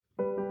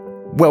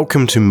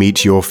Welcome to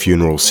Meet Your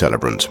Funeral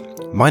Celebrant.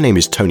 My name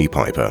is Tony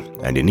Piper,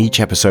 and in each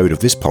episode of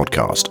this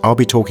podcast, I'll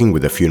be talking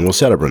with a funeral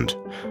celebrant.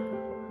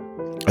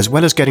 As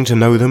well as getting to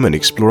know them and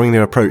exploring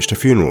their approach to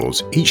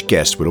funerals, each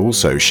guest will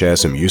also share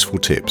some useful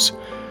tips.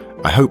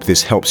 I hope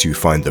this helps you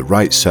find the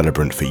right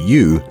celebrant for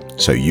you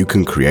so you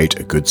can create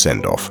a good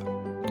send-off.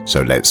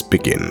 So let's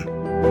begin.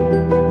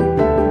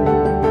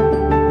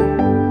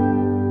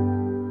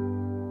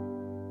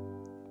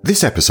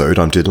 This episode,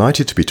 I'm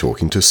delighted to be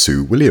talking to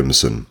Sue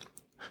Williamson.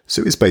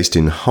 Sue is based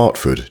in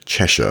Hertford,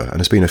 Cheshire, and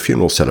has been a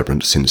funeral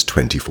celebrant since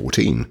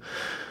 2014.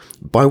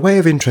 By way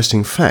of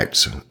interesting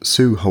facts,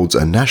 Sue holds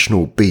a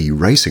National B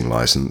racing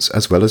licence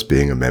as well as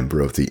being a member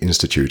of the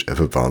Institute of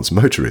Advanced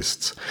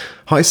Motorists.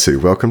 Hi Sue,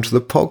 welcome to the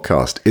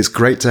podcast. It's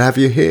great to have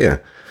you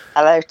here.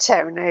 Hello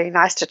Tony,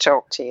 nice to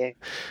talk to you.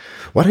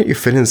 Why don't you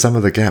fill in some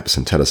of the gaps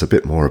and tell us a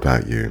bit more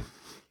about you?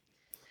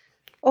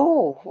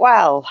 Oh,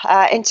 well,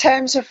 in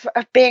terms of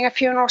being a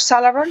funeral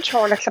celebrant,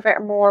 or a little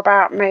bit more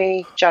about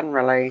me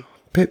generally?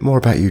 A bit more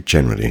about you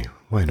generally.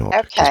 Why not?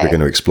 Okay. Because we're going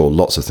to explore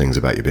lots of things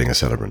about you being a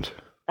celebrant.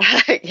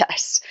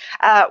 Yes.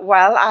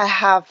 Well, I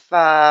have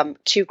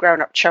two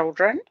grown-up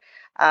children.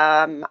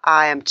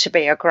 I am to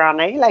be a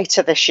granny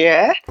later this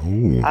year.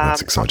 Ooh,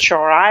 that's exciting. I'm not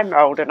sure I'm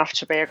old enough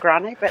to be a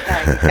granny, but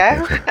there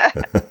you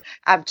go.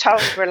 I'm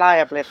told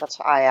reliably that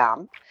I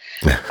am.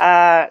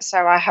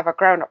 So I have a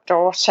grown-up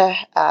daughter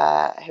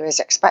who is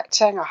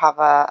expecting. I have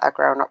a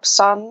grown-up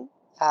son.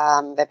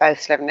 They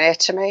both live near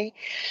to me.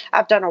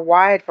 I've done a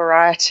wide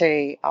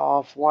variety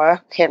of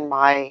work in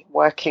my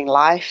working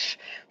life,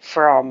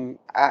 from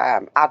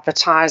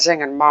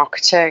advertising and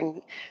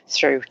marketing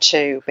through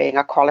to being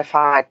a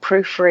qualified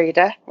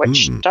proofreader,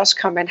 which does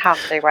come in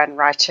handy when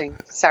writing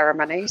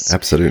ceremonies.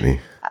 Absolutely.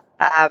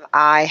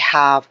 I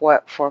have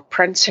worked for a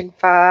printing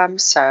firm,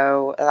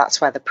 so that's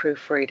where the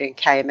proofreading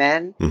came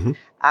in. Mm-hmm.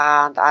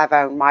 And I've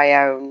owned my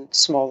own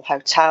small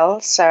hotel.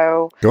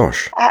 So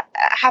Gosh. I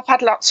have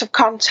had lots of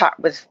contact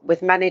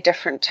with many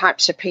different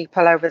types of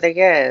people over the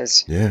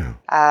years. Yeah.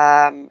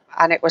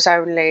 And it was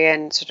only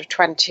in sort of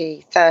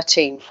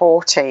 2013,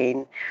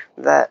 14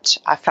 that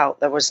I felt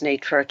there was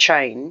need for a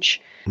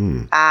change.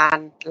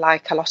 And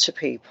like a lot of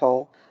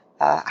people,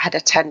 I had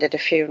attended a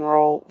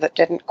funeral that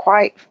didn't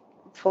quite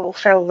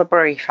fulfill the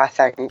brief, I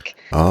think.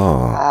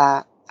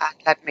 And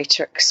led me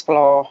to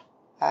explore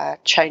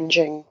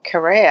changing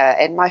career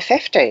in my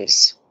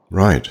 50s.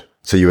 Right.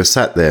 So you were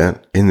sat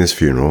there in this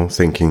funeral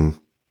thinking,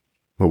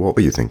 well, what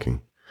were you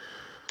thinking?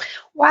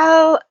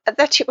 Well,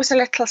 that it was a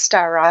little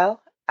sterile,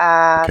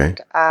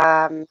 and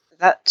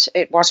that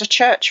it was a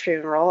church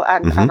funeral.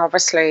 And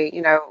obviously,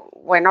 you know,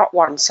 we're not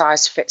one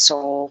size fits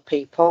all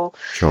people.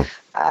 Sure.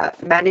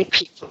 Many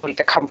people need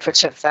the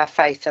comfort of their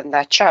faith and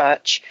their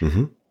church.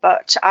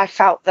 But I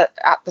felt that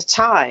at the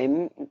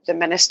time, the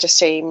minister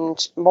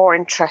seemed more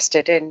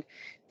interested in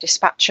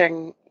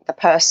dispatching the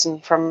person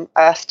from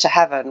earth to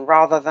heaven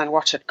rather than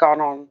what had gone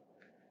on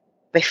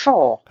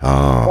before.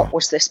 What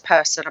was this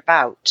person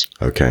about?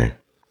 Okay.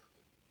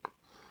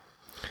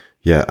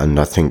 Yeah, and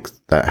I think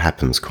that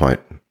happens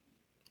quite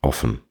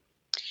often.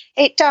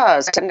 It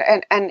does.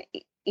 And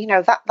you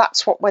know,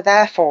 that's what we're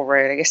there for,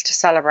 really, is to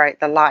celebrate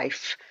the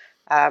life.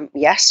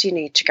 Yes, you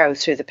need to go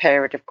through the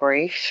period of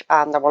grief,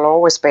 and there will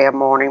always be a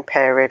mourning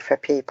period for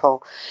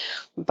people.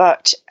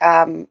 But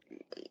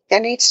there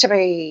needs to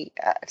be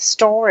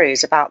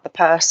stories about the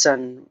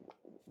person.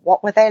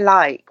 What were they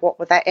like? What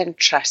were their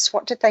interests?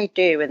 What did they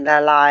do in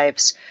their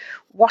lives?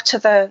 What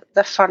are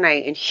the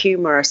funny and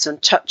humorous and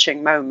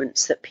touching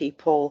moments that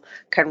people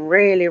can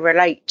really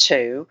relate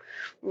to,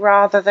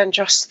 rather than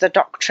just the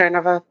doctrine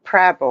of a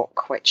prayer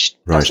book, which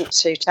doesn't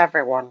suit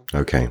everyone?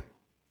 Okay.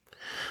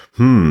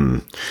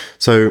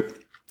 So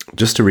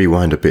just to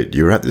rewind a bit,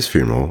 you were at this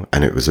funeral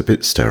and it was a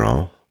bit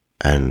sterile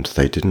and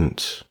they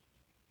didn't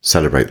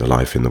celebrate the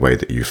life in the way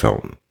that you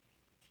felt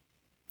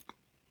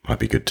might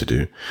be good to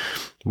do.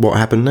 What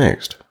happened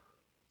next?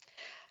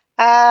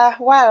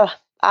 Well,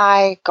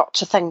 I got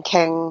to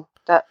thinking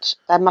that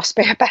there must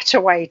be a better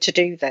way to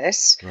do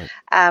this.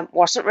 Right.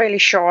 Wasn't really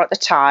sure at the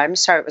time,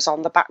 so it was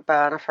on the back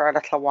burner for a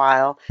little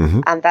while.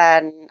 And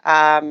then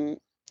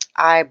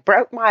I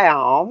broke my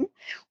arm,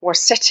 was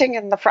sitting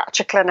in the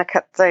fracture clinic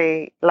at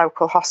the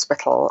local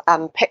hospital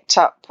and picked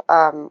up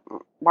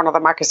one of the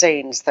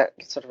magazines that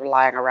sort of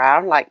lying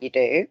around like you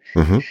do.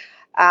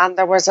 And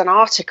there was an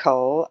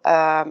article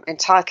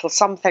entitled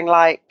something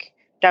like,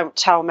 "Don't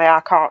tell me I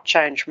can't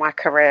change my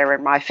career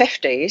in my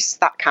 50s,"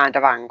 that kind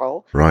of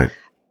angle. Right.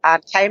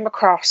 And came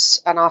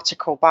across an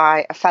article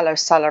by a fellow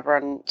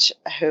celebrant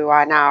who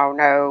I now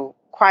know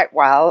quite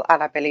well,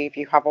 and I believe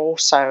you have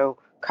also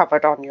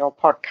covered on your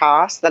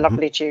podcast, the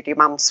lovely Judy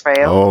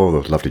Mansfield. Oh,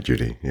 lovely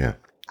Judy, yeah.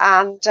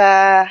 And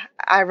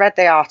I read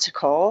the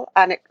article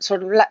and it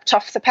sort of leapt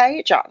off the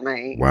page at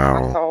me. Wow.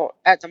 I thought,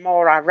 the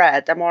more I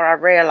read, the more I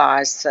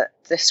realised that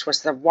this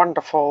was the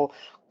wonderful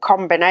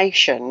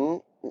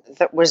combination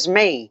that was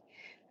me.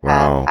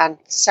 Wow. And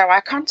so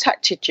I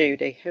contacted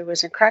Judy, who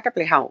was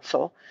incredibly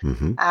helpful,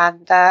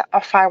 and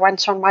off I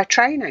went on my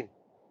training.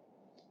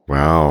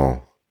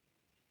 Wow.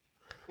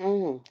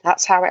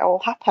 That's how it all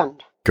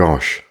happened.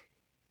 Gosh,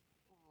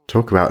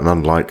 talk about an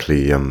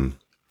unlikely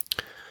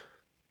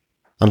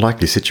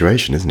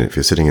situation, isn't it? If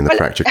you're sitting in the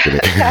fracture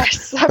clinic.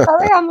 Yes, a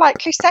very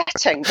unlikely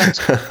setting,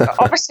 but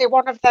obviously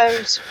one of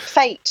those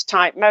fate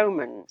type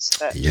moments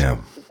that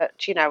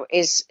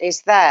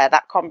is there.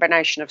 That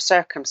combination of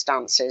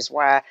circumstances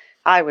where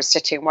I was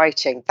sitting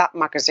waiting, that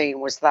magazine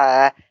was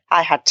there.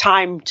 I had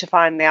time to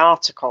find the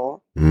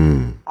article,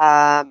 and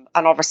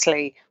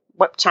obviously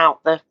whipped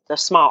out the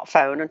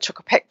smartphone and took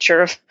a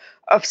picture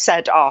of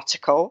said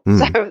article.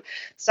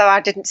 So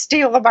I didn't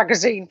steal the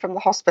magazine from the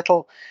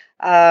hospital.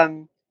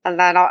 And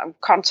then I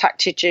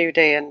contacted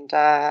Judy and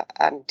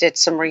did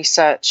some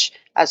research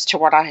as to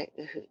what I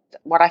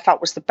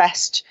felt was the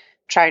best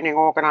training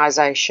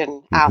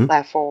organisation out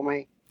there for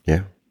me.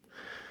 Yeah.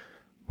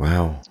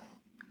 Wow.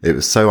 It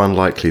was so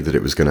unlikely that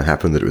it was going to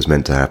happen that it was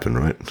meant to happen,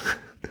 right?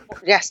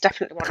 Yes,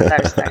 definitely one of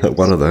those things.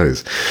 One of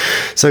those.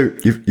 So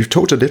you've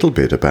talked a little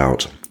bit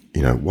about,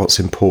 what's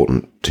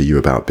important to you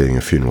about being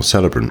a funeral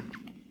celebrant.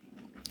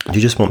 Do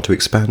you just want to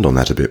expand on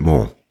that a bit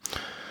more?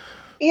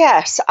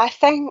 Yes, I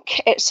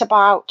think it's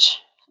about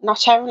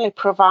not only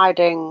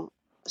providing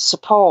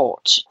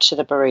support to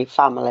the bereaved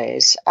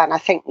families, and I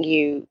think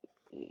you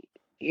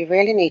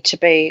really need to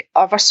be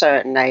of a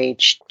certain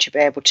age to be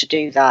able to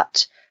do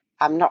that.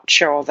 I'm not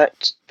sure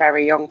that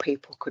very young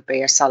people could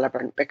be a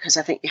celebrant because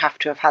I think you have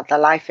to have had the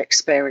life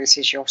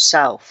experiences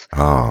yourself.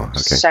 Oh, okay.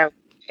 So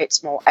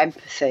it's more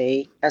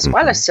empathy as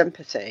well as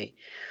sympathy.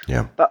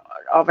 Yeah. But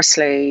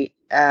obviously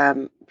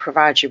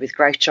provide you with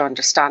greater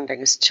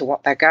understanding as to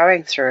what they're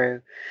going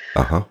through.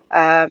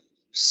 But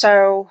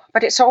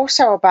it's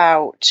also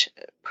about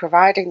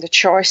providing the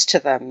choice to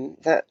them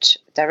that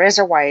there is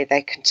a way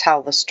they can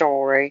tell the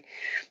story.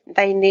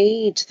 They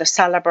need the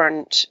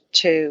celebrant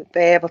to be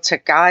able to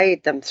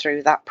guide them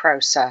through that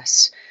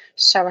process.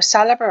 So a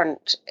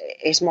celebrant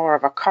is more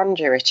of a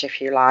conduit,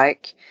 if you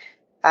like,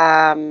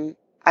 and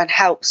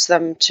helps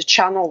them to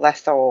channel their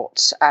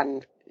thoughts.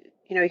 And,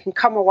 you can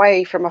come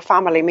away from a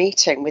family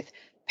meeting with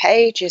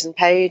pages and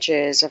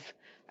pages of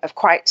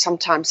quite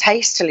sometimes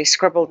hastily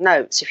scribbled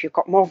notes if you've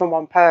got more than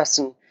one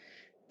person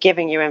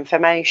giving you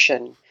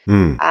information.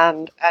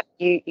 And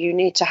you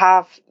need to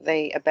have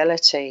the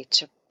ability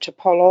to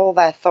pull all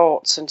their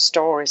thoughts and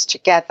stories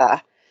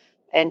together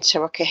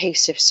into a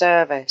cohesive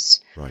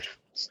service. Right.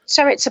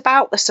 So it's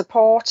about the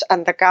support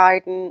and the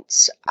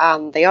guidance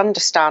and the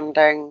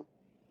understanding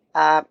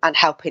and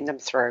helping them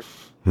through.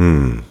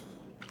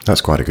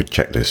 That's quite a good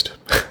checklist.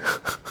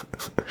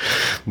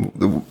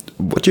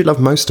 What do you love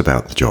most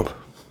about the job?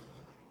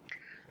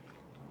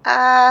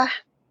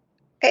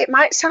 It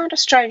might sound a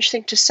strange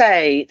thing to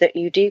say that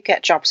you do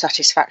get job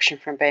satisfaction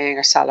from being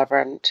a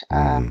celebrant,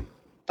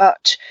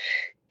 but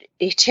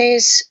it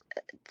is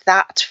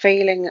that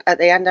feeling at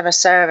the end of a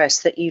service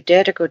that you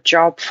did a good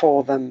job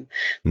for them,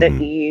 that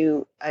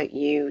you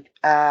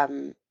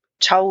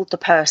told the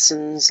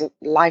person's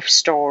life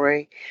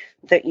story,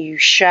 that you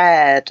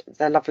shared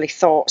the lovely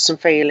thoughts and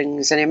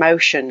feelings and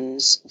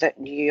emotions that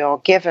you're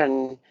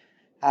given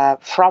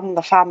from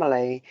the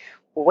family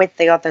with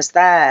the others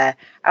there.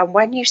 And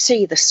when you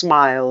see the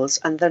smiles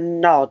and the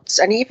nods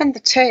and even the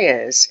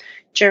tears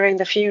during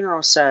the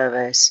funeral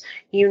service,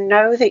 you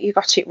know that you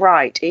got it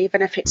right,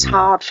 even if it's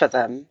hard for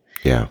them.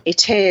 Yeah.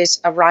 It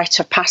is a rite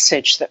of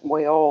passage that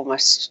we all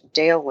must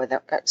deal with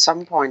at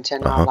some point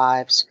in our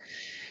lives.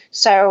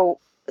 So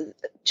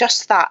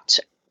just that,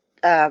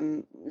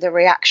 the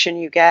reaction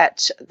you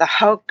get, the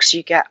hugs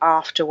you get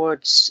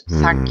afterwards,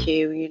 thank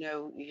you,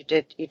 you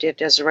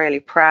did us really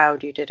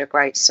proud, you did a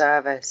great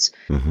service.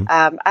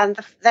 And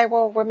they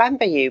will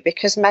remember you,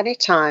 because many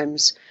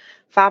times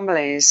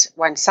families,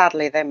 when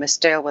sadly they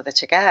must deal with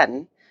it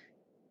again,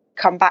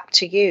 come back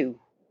to you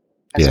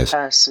as a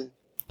person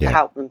to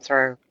help them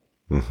through.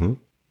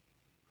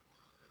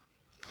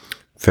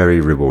 Very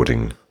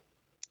rewarding.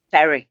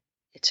 Very.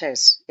 It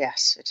is.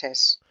 Yes, it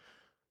is.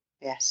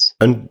 Yes.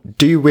 And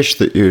do you wish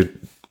that you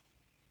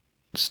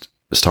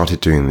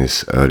started doing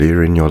this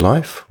earlier in your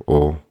life,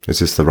 or is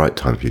this the right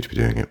time for you to be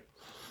doing it?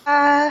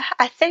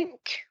 I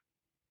think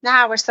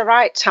now is the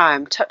right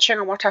time, touching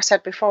on what I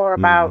said before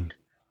about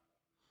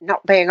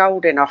not being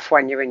old enough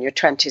when you're in your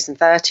 20s and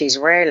 30s,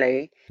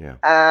 really.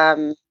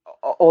 Yeah.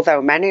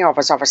 Although many of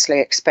us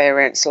obviously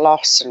experience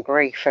loss and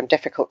grief and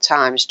difficult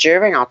times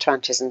during our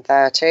 20s and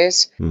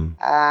 30s,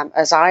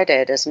 as I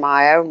did, as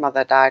my own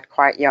mother died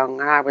quite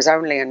young and I was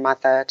only in my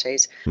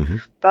 30s.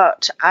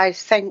 But I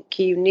think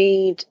you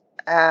need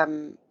a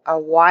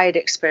wide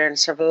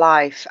experience of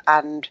life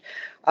and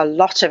a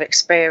lot of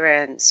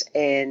experience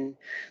in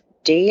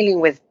dealing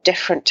with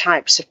different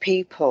types of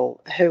people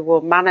who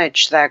will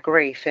manage their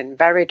grief in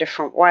very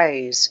different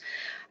ways.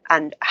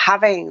 And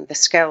having the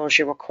skills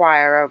you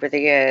acquire over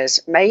the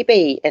years,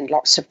 maybe in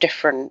lots of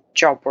different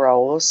job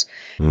roles,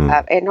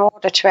 in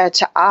order to be able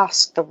to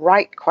ask the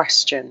right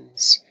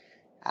questions.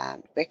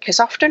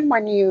 Because often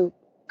when you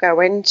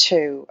go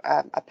into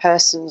a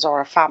person's or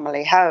a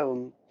family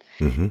home,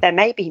 there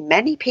may be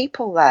many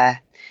people there.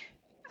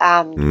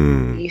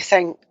 And you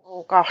think,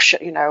 oh gosh,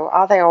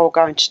 are they all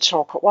going to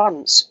talk at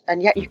once?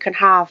 And yet you can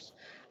have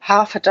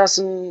half a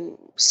dozen,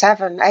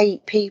 7,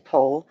 8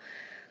 people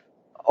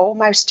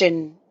almost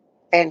in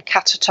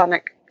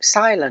catatonic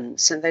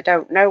silence, and they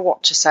don't know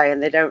what to say,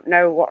 and they don't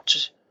know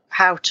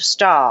how to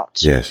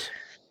start. Yes.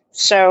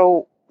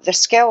 So the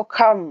skill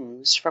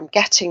comes from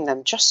getting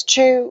them just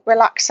to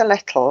relax a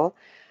little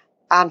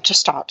and to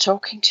start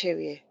talking to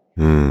you.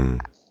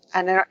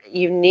 And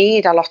you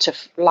need a lot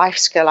of life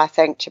skill, I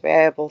think, to be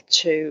able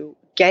to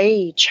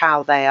gauge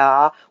how they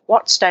are,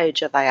 what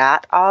stage are they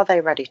at, are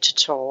they ready to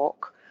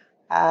talk,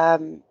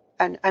 and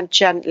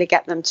gently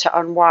get them to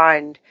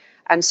unwind.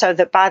 And so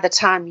that by the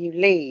time you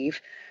leave,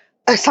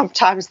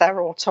 sometimes they're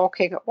all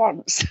talking at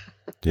once.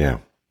 Yeah.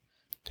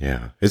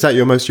 Yeah. Is that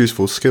your most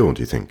useful skill,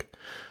 do you think?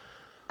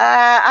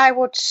 I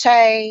would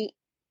say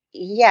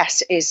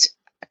yes, is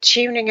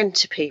tuning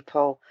into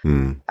people.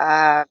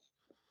 And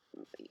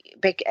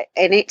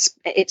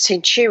it's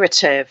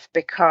intuitive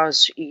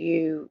because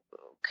you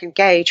can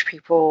gauge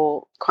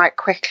people quite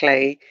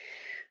quickly.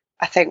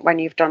 I think when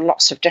you've done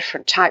lots of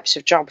different types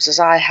of jobs, as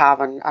I have,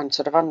 and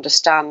sort of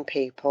understand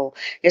people,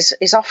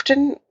 is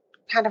often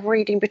kind of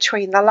reading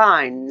between the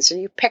lines,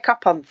 and you pick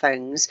up on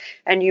things,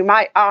 and you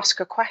might ask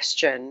a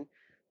question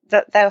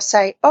that they'll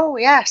say, oh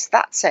yes,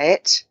 that's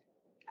it.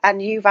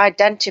 And you've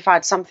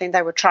identified something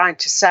they were trying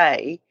to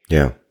say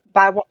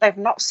by what they've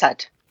not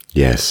said.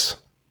 Yes.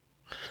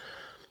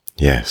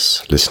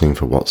 Yes, listening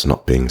for what's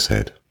not being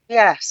said.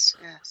 Yes.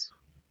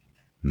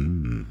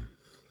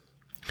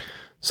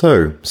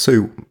 So,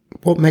 Sue,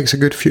 what makes a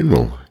good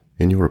funeral,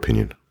 in your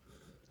opinion?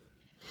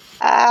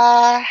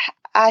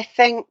 I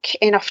think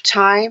enough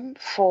time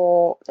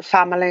for the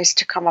families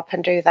to come up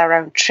and do their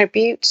own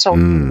tributes or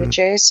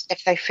eulogies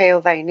if they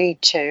feel they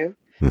need to.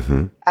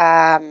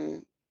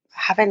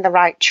 Having the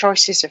right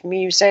choices of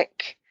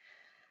music,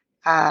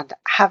 and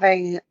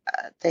having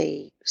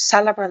the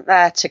celebrant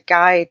there to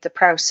guide the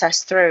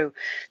process through.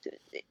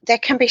 They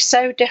can be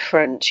so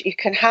different. You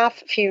can have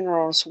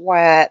funerals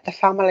where the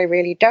family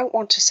really don't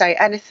want to say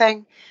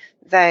anything.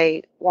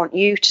 They want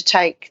you to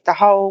take the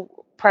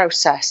whole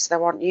process. They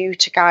want you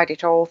to guide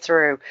it all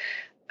through.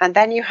 And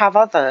then you have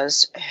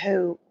others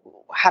who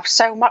have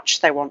so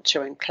much they want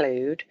to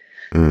include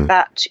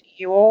that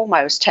you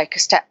almost take a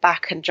step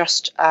back and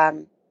just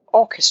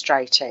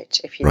orchestrate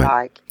it, if you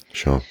like.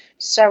 Sure.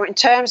 So in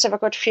terms of a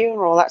good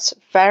funeral, that's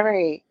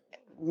very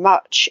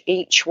much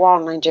each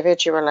one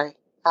individually.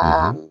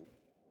 A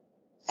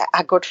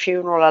good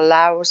funeral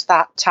allows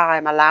that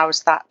time,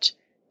 allows that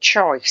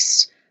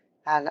choice,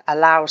 and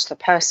allows the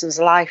person's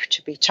life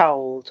to be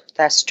told,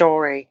 their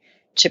story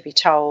to be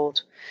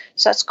told.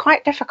 So it's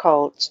quite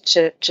difficult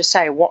to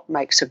say what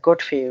makes a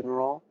good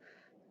funeral.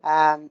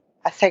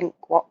 I think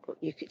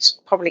it's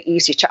probably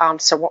easy to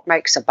answer what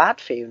makes a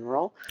bad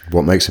funeral.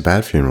 What makes a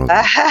bad funeral?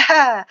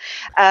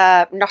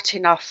 Not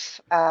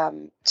enough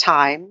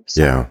time.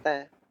 So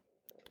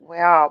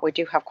we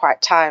do have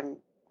quite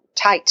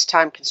tight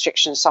time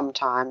constrictions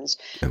sometimes.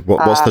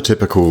 What's the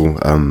typical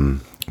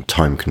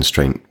time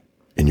constraint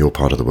in your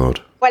part of the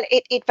world? Well,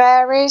 it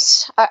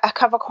varies. I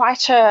cover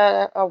quite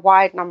a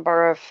wide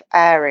number of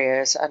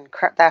areas, and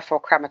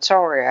therefore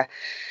crematoria.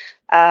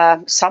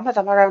 Some of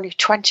them are only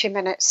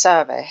 20-minute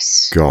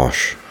service.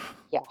 Gosh.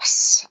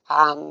 Yes,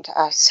 and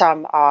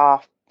some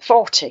are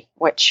 40,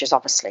 which is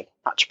obviously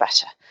much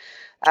better.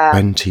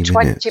 20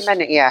 minutes? 20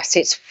 minutes, yes.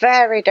 It's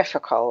very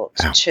difficult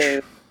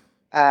to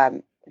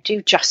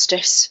do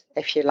justice,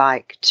 if you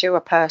like, to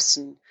a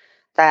person,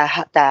 their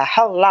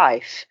whole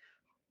life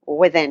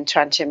within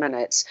 20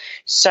 minutes.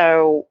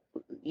 So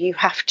you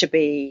have to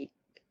be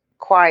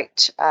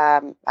quite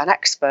an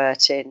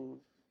expert in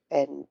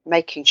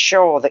making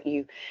sure that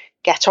you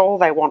get all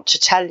they want to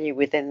tell you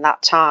within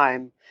that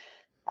time,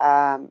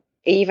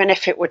 even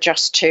if it were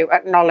just to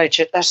acknowledge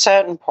at a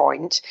certain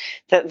point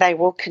that they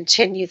will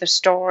continue the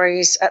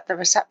stories at the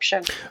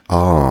reception.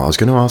 I was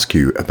going to ask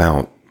you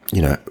about,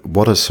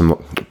 what are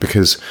some,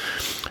 because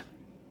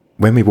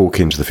when we walk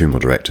into the funeral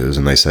directors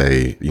and they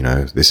say,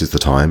 this is the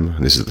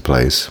time, this is the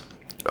place,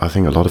 I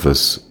think a lot of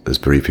us as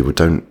bereaved people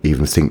don't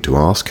even think to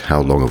ask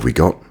how long have we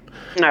got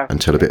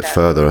until a bit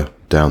further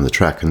down the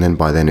track. And then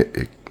by then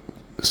it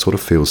sort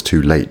of feels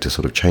too late to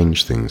sort of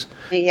change things.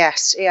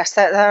 Yes.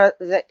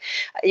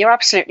 You're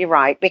absolutely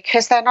right,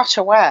 because they're not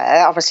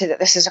aware, obviously, that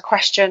this is a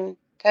question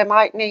they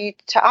might need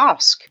to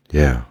ask.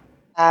 Yeah.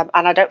 And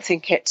I don't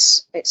think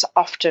it's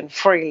often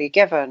freely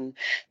given,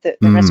 that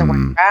there is a way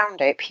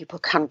around it. People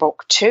can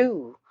book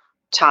 2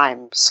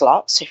 time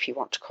slots, if you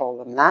want to call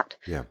them that.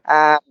 Yeah.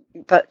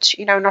 But,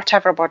 not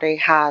everybody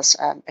has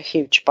a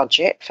huge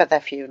budget for their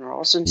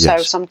funerals. And so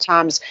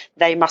sometimes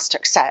they must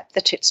accept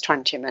that it's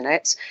 20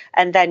 minutes.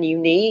 And then you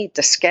need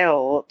the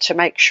skill to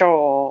make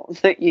sure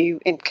that you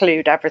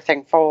include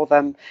everything for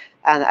them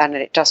and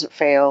it doesn't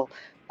feel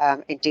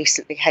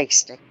indecently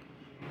hasty.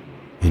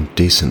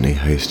 Indecently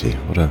hasty.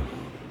 What a...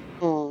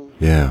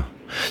 Yeah.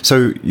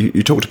 So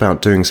you talked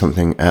about doing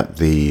something at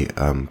the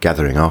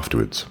gathering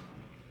afterwards.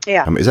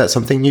 Yeah. Is that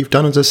something you've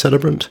done as a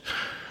celebrant?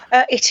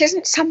 It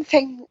isn't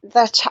something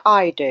that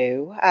I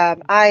do. I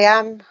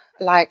am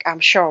like I'm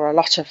sure a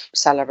lot of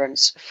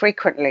celebrants,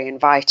 frequently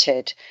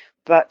invited,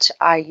 but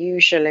I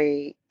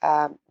usually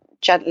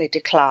gently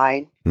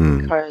decline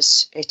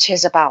because it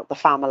is about the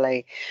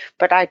family.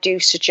 But I do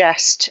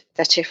suggest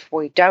that if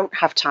we don't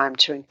have time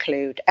to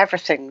include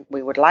everything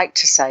we would like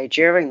to say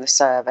during the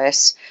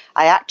service,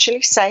 I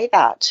actually say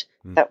that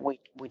we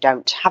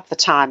don't have the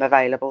time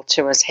available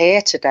to us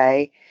here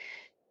today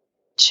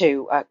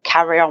to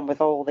carry on with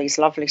all these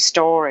lovely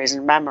stories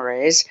and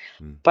memories,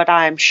 but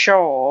I am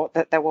sure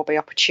that there will be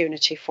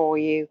opportunity for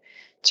you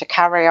to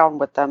carry on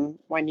with them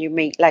when you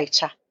meet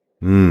later.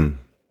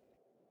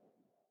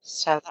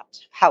 So that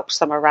helps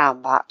them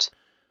around that.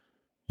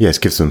 Yes,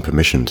 gives them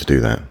permission to do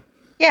that.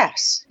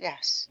 Yes.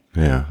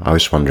 Yeah, I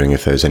was wondering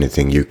if there's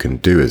anything you can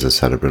do as a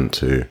celebrant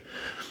to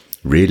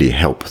really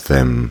help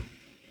them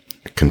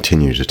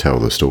continue to tell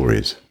the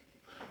stories.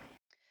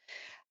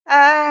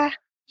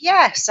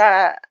 Yes,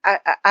 I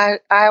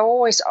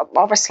always,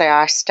 obviously,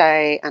 I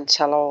stay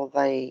until all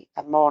the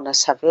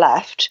mourners have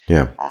left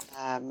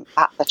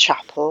at the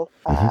chapel,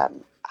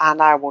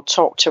 and I will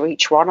talk to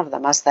each one of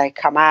them as they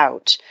come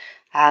out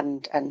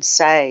and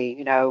say,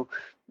 you know,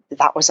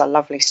 that was a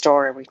lovely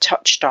story we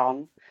touched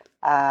on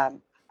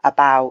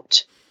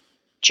about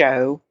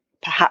Joe.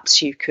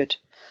 Perhaps you could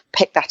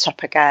pick that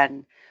up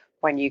again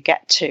when you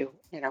get to,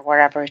 you know,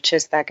 wherever it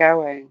is they're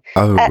going.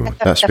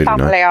 That's really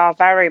family nice. are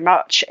very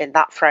much in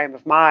that frame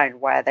of mind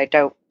where they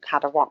don't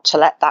kind of want to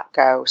let that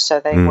go,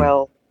 so they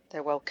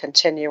will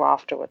continue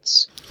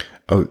afterwards.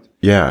 Oh,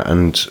 yeah,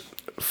 and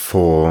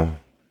for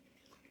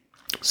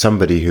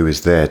somebody who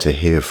is there to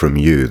hear from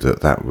you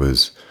that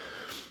was,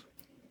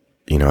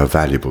 you know, a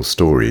valuable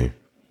story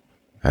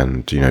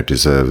and, you know,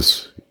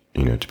 deserves,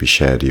 you know, to be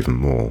shared even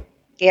more.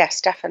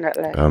 Yes,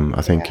 definitely.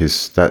 I think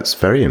that's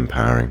very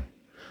empowering.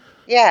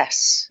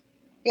 Yes,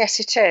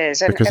 it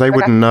is. Because they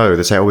wouldn't know.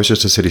 They say, oh, it's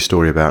just a silly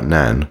story about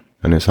Nan.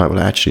 And it's like, well,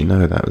 actually,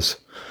 no, that was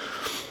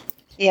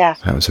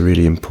a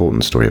really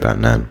important story about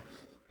Nan.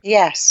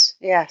 Yes.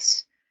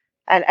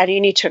 And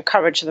you need to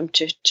encourage them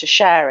to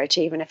share it,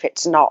 even if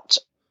it's not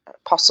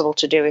possible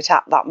to do it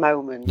at that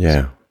moment.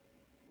 Yeah.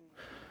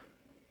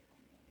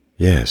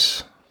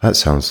 Yes, that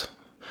sounds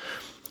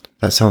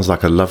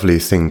like a lovely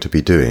thing to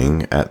be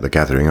doing at the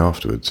gathering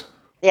afterwards.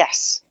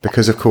 Yes.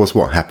 Because, of course,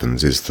 what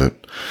happens is that,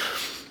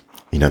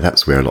 you know,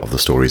 that's where a lot of the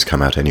stories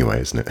come out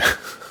anyway, isn't it?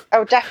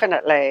 Oh,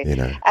 definitely. You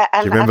know, do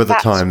you remember the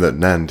time that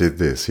Nan did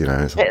this? You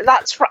know, like,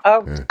 that's right.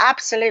 Oh, yeah.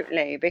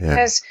 Absolutely.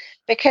 Because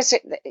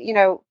it, you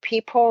know,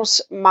 people's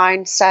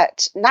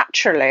mindset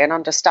naturally and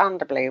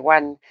understandably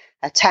when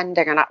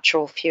attending an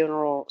actual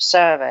funeral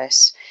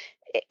service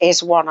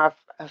is one of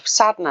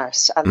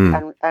sadness,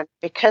 and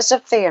because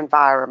of the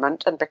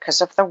environment and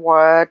because of the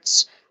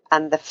words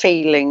and the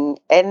feeling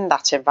in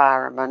that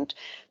environment,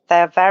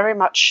 they're very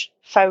much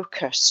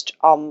focused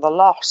on the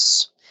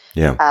loss.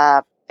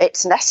 Yeah.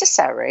 It's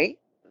necessary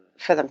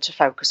for them to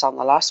focus on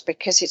the loss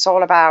because it's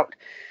all about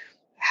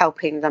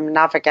helping them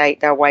navigate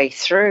their way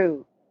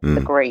through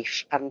the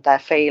grief and their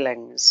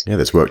feelings. Yeah,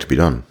 there's work to be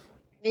done.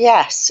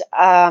 Yes,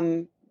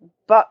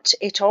 but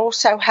it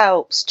also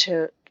helps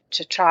to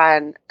try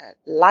and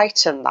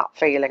lighten that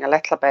feeling a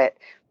little bit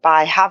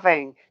by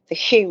having the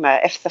humour,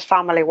 if the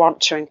family want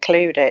to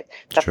include it,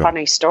 the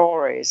funny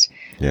stories.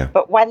 Yeah.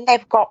 But when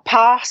they've got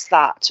past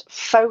that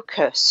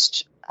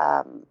focused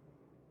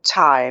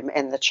time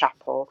in the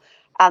chapel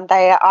and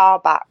they are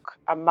back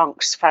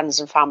amongst friends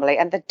and family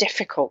and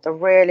the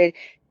really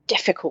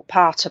difficult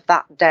part of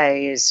that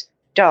day is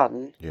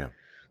done,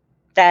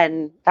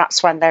 then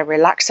that's when they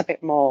relax a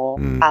bit more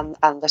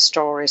and the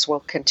stories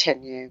will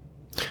continue.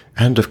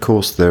 And of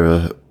course there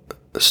are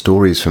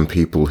stories from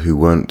people who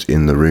weren't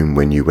in the room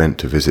when you went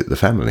to visit the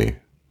family.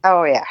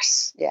 Oh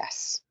yes,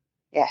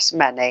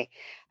 many.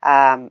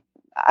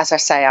 As I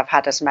say, I've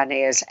had as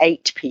many as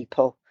 8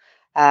 people,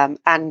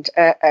 and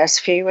as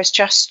few as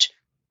just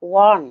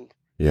one.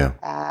 Yeah.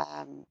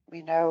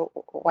 You know,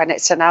 when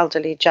it's an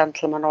elderly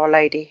gentleman or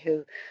lady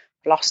who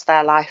lost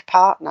their life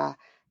partner,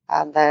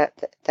 and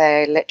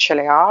they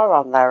literally are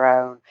on their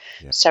own.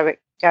 Yeah. So it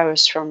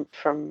goes from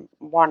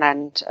one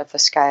end of the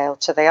scale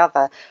to the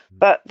other.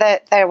 But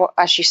there will,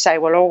 as you say,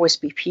 will always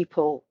be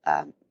people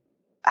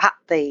at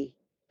the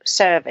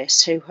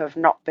service who have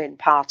not been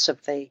part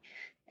of the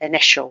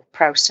initial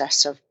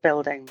process of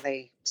building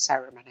the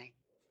ceremony.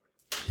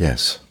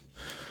 Yes.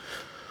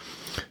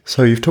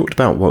 So you've talked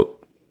about what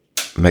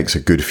makes a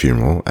good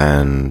funeral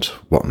and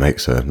what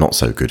makes a not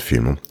so good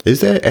funeral. Is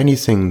there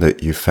anything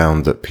that you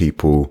found that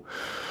people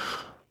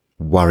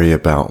worry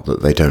about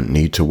that they don't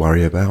need to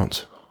worry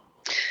about?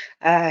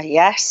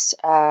 Yes.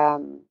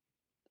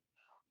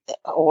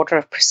 Order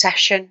of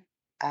procession,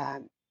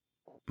 the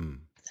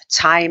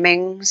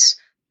timings,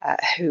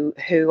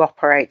 who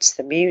operates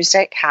the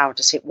music, how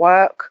does it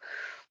work?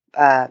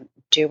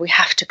 Do we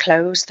have to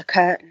close the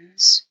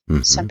curtains?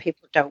 Mm-hmm. Some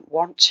people don't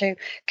want to.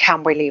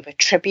 Can we leave a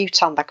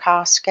tribute on the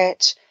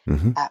casket?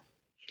 Mm-hmm.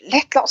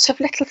 Lots of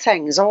little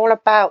things, all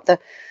about the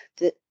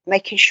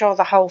making sure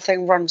the whole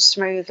thing runs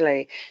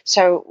smoothly.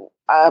 So,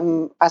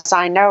 as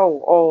I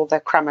know all the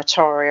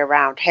crematoria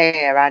around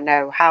here, I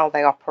know how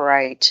they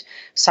operate.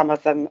 Some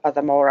of them are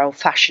the more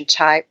old-fashioned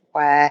type,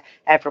 where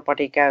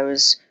everybody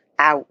goes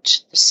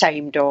out the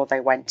same door they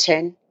went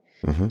in.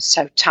 Mm-hmm.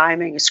 So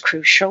timing is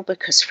crucial,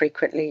 because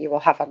frequently you will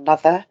have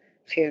another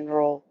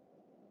funeral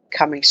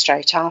coming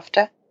straight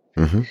after.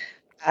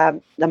 Mm-hmm.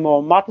 The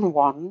more modern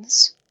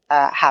ones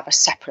have a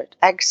separate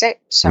exit.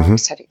 So I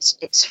said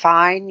it's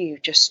fine. You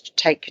just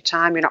take your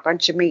time. You're not going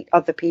to meet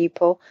other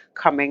people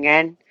coming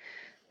in.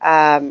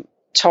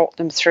 Talk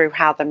them through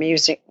how the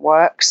music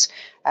works.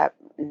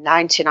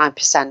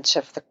 99%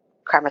 of the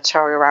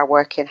crematoria I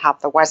work in have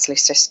the Wesley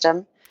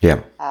system.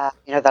 Yeah.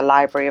 The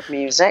library of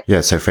music.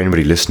 Yeah, so for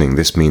anybody listening,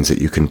 this means that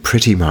you can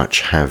pretty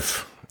much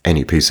have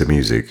any piece of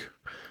music.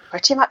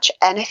 Pretty much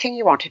anything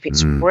you want. If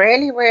it's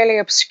really, really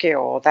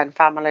obscure, then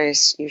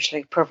families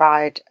usually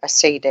provide a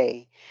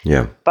CD.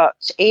 Yeah.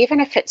 But even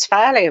if it's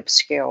fairly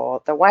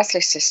obscure, the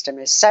Wesley system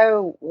is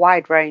so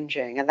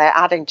wide-ranging, and they're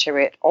adding to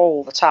it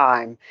all the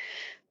time.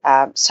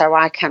 So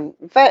I can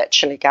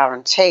virtually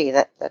guarantee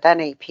that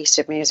any piece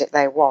of music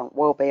they want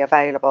will be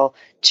available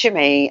to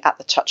me at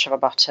the touch of a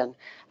button.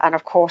 And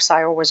of course,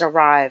 I always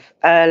arrive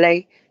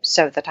early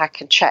so that I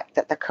can check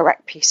that the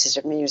correct pieces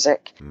of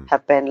music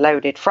have been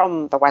loaded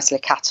from the Wesley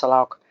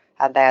catalogue,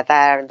 and they're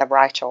there in the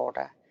right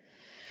order.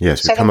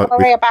 Yes, so they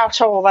worry about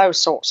all those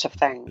sorts of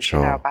things,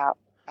 Sure. About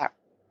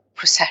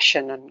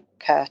procession and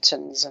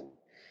curtains, and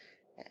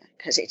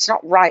because it's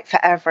not right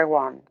for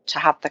everyone to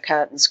have the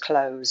curtains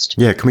closed.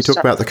 Yeah, can we talk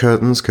about the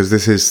curtains? Because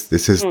this is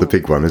the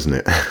big one, isn't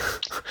it?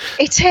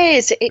 It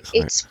is.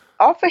 It's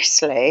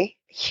obviously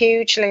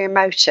hugely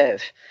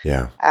emotive.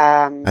 Yeah,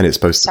 and it's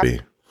supposed to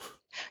be.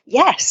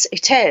 Yes,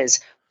 it is.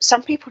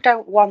 Some people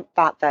don't want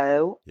that,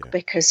 though,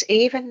 because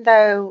even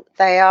though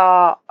they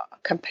are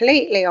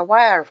completely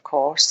aware, of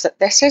course, that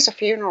this is a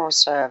funeral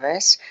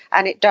service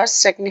and it does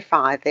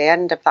signify the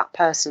end of that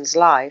person's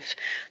life,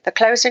 the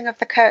closing of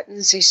the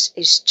curtains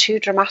is too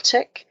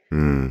dramatic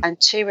and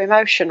too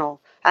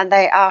emotional, and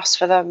they ask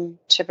for them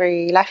to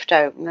be left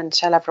open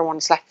until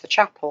everyone's left the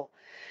chapel.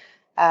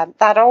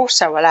 That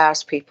also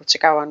allows people to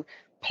go and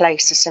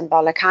place a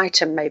symbolic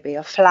item, maybe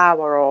a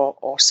flower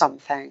or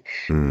something,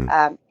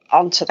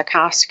 onto the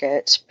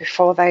casket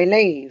before they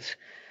leave.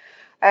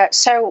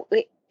 So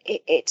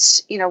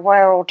it's,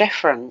 we're all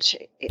different.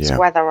 It's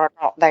whether or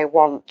not they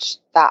want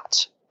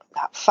that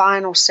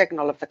final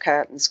signal of the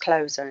curtains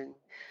closing.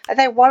 And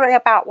they worry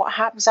about what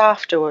happens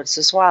afterwards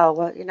as well.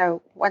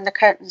 Well, when the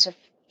curtains have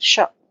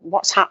shut,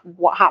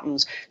 what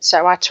happens?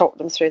 So I talk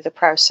them through the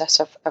process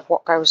of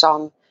what goes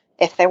on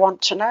if they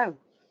want to know.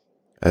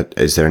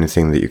 Is there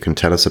anything that you can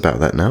tell us about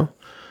that now?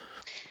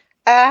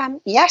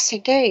 Yes,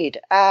 indeed.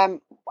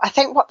 I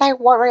think what they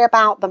worry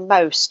about the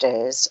most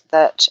is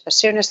that as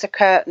soon as the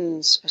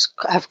curtains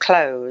have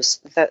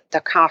closed,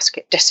 the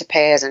casket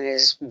disappears and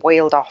is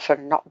wheeled off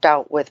and not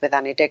dealt with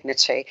any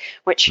dignity,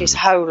 which is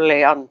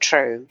wholly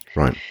untrue.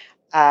 Right.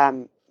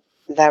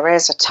 There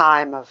is a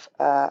time of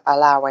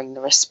allowing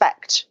the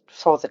respect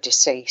for the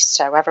deceased,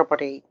 so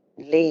everybody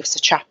leaves the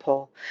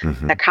chapel.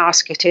 The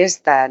casket is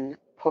then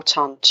put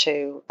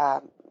onto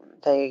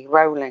the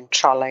rolling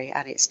trolley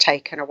and it's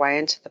taken away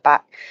into the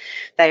back.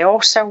 They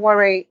also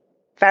worry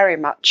very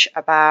much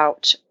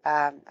about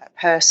a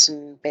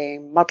person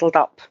being muddled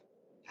up.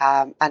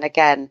 And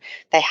again,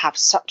 they have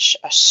such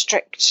a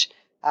strict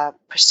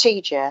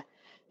procedure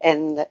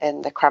in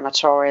the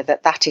crematoria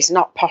that is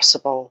not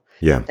possible.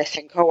 Yeah. They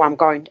think, I'm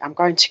going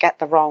to get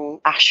the wrong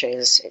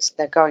ashes.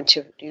 They're going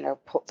to,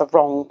 put the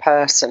wrong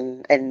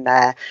person in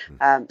there.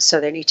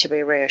 So they need to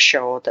be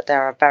reassured that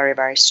there are very,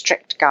 very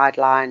strict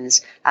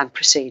guidelines and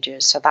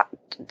procedures. So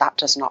that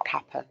does not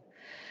happen.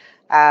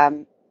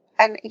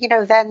 And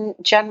then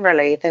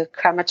generally the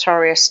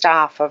crematoria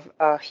staff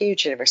are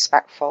hugely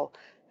respectful.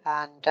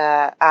 And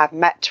I've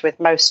met with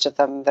most of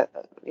them that,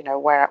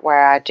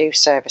 where I do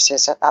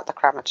services at the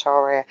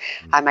crematoria.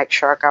 I make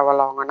sure I go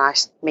along and I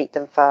meet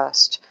them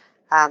first.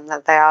 And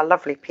they are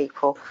lovely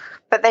people.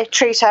 But they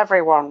treat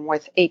everyone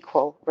with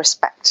equal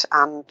respect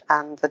and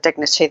the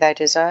dignity they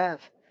deserve.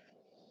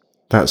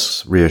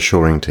 That's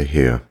reassuring to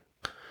hear.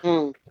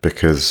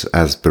 Because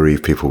as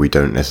bereaved people, we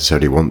don't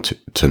necessarily want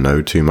to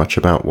know too much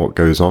about what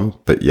goes on,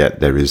 but yet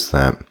there is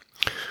that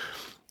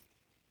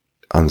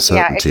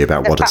uncertainty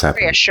about what has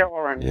happened.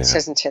 Reassurance,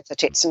 isn't it?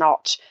 That it's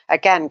not,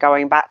 again,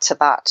 going back to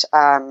that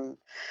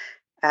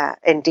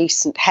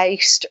indecent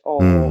haste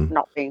or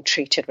not being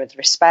treated with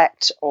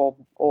respect or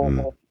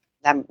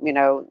them,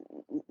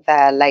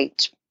 their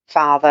late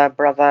father,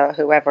 brother,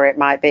 whoever it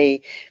might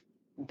be,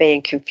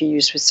 being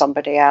confused with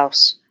somebody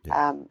else.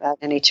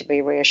 They need to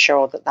be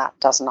reassured that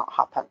does not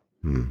happen.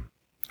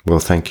 Well,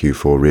 thank you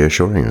for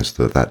reassuring us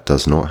that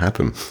does not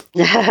happen.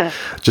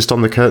 Just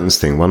on the curtains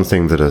thing, one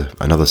thing that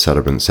another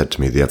celebrant said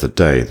to me the other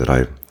day that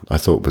I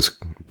thought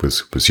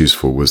was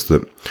useful was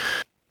that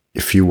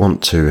if you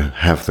want to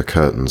have the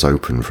curtains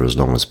open for as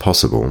long as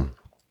possible,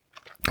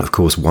 of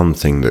course, one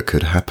thing that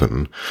could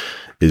happen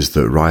is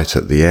that right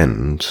at the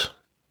end,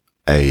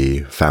 a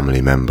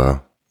family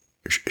member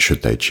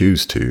should they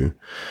choose to,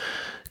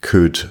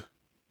 could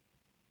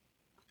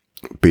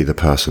be the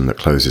person that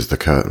closes the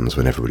curtains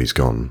when everybody's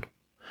gone.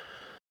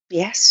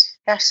 Yes,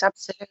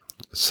 absolutely.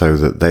 So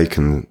that they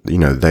can,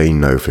 they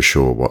know for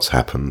sure what's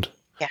happened.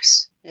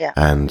 Yes, yeah.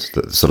 And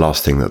that's the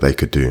last thing that they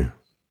could do.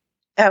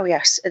 Oh,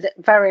 yes,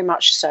 very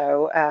much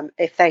so.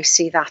 If they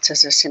see that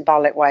as a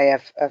symbolic way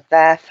of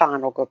their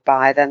final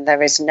goodbye, then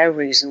there is no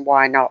reason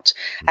why not.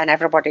 And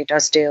everybody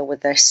does deal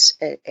with this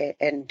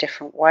in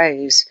different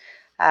ways.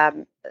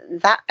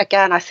 That,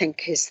 again, I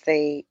think is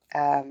the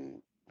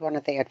one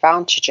of the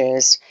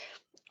advantages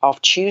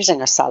of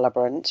choosing a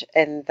celebrant,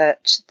 in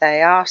that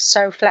they are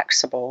so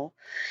flexible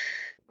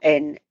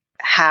in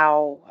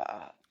how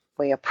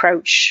we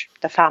approach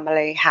the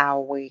family, how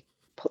we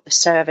put the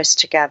service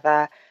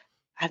together,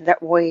 and that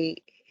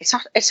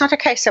it's not a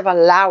case of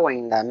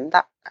allowing them,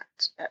 that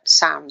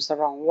sounds the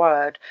wrong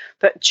word,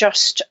 but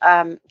just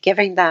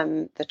giving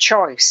them the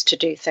choice to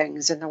do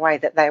things in the way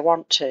that they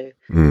want to.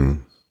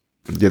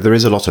 Yeah, there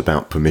is a lot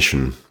about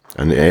permission,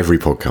 and every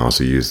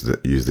podcaster use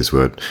this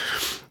word,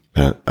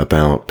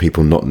 about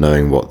people not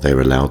knowing what they're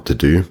allowed to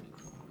do.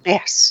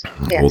 Yes.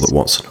 Or that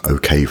what's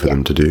okay for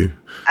them to do.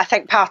 I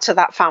think part of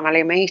that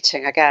family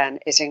meeting, again,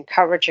 is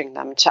encouraging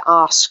them to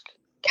ask,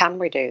 can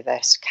we do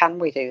this? Can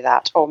we do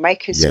that? Or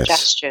making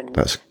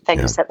suggestions,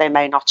 things that they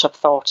may not have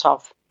thought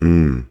of.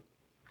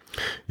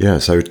 Yeah,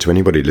 so to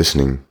anybody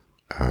listening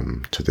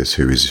to this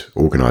who is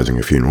organising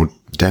a funeral,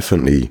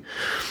 definitely,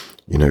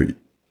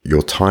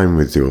 your time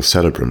with your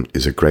celebrant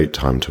is a great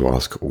time to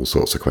ask all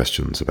sorts of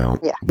questions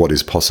about what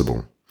is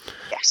possible.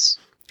 Yes.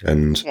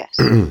 And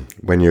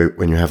when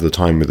you have the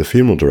time with the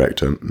funeral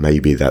director,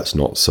 maybe that's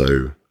not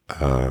so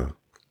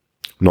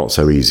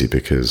easy,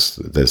 because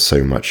there's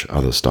so much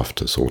other stuff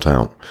to sort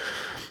out.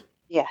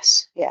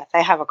 Yes, yeah,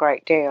 they have a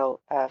great deal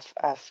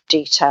of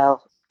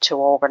detail to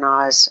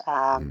organise,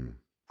 and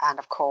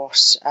of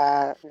course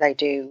they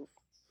do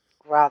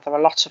rather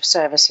a lot of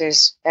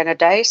services in a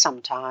day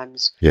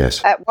sometimes.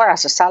 Yes.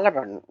 Whereas a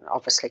celebrant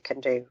obviously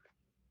can do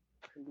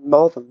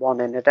more than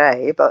one in a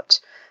day, but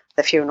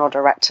the funeral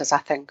directors, I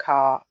think,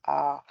 are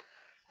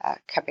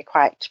can be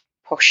quite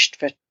pushed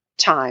for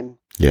time.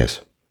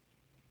 Yes.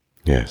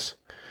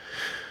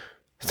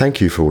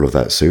 Thank you for all of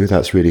that, Sue.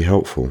 That's really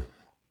helpful.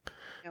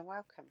 You're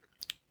welcome.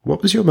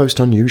 What was your most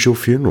unusual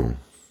funeral?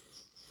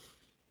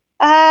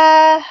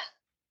 I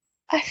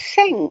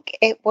think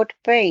it would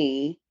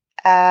be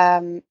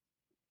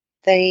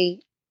the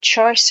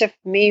choice of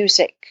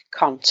music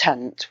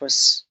content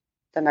was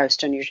the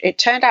most unusual. It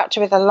turned out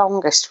to be the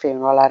longest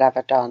funeral I'd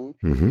ever done.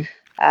 Mm-hmm.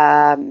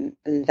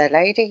 The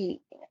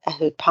lady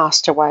who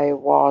passed away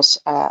was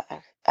a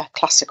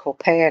classical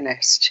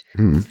pianist,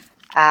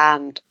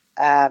 and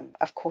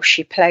of course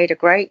she played a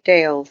great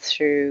deal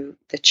through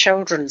the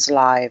children's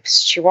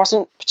lives. She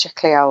wasn't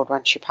particularly old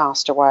when she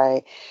passed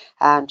away,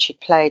 and she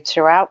played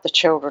throughout the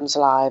children's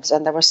lives,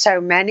 and there were so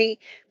many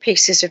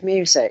pieces of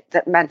music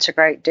that meant a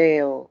great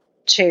deal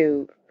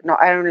to not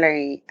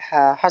only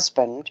her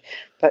husband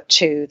but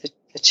to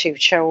the two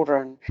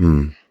children.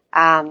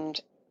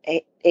 And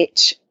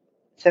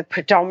the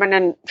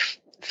predominant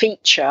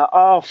feature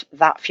of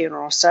that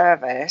funeral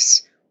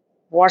service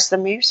was the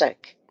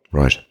music.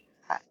 Right.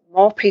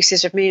 More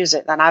pieces of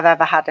music than I've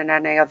ever had in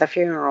any other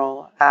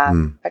funeral.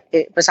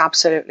 It was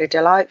absolutely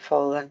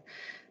delightful,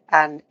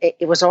 and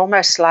it was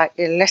almost like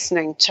you're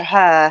listening to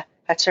her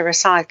at a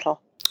recital,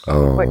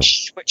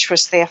 which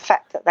was the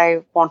effect that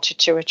they wanted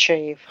to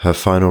achieve. Her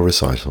final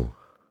recital.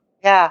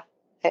 Yeah,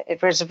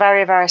 it was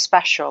very, very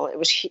special. It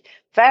was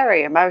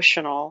very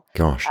emotional.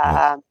 Gosh.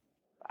 Yes.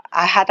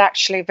 I had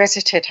actually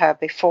visited her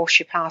before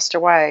she passed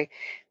away,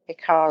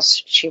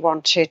 because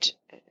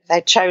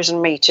they'd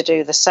chosen me to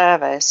do the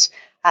service,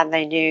 and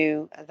they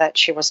knew that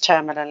she was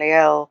terminally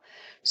ill.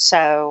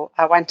 So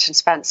I went and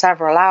spent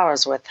several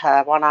hours with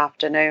her one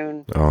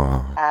afternoon,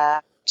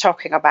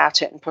 talking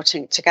about it and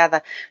putting it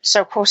together. So,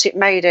 of course, it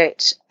made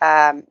it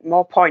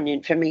more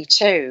poignant for me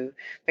too,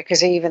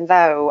 because even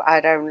though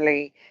I'd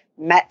only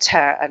met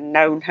her and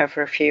known her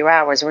for a few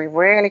hours, we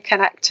really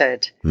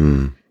connected.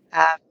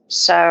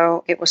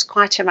 So it was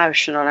quite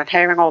emotional, and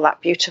hearing all that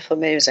beautiful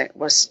music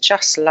was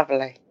just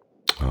lovely.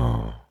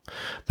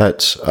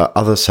 That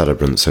other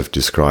celebrants have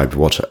described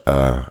what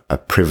a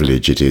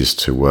privilege it is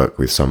to work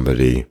with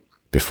somebody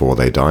before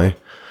they die.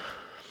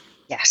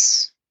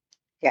 Yes,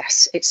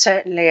 it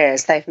certainly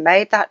is. They've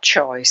made that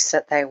choice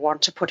that they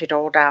want to put it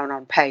all down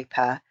on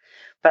paper,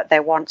 but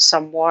they want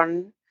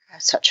someone,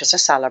 such as a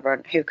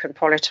celebrant, who can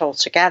pull it all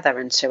together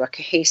into a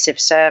cohesive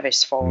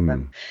service for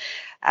them.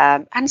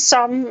 And with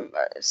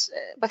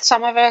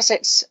some of us,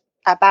 it's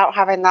about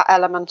having that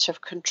element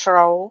of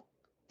control.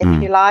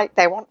 If you like,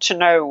 they want to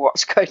know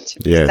what's going to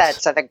be said,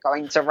 so they're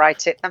going to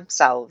write it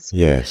themselves.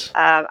 Yes.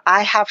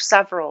 I have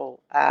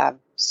several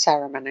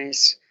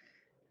ceremonies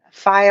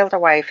filed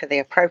away for the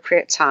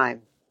appropriate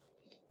time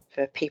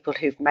for people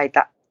who've made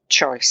that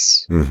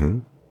choice. Mm-hmm.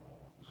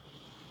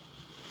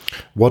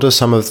 What are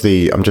some of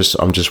the? I'm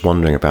just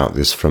wondering about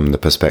this from the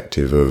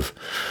perspective of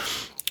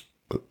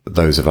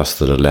those of us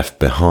that are left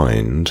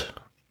behind.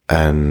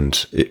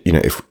 And,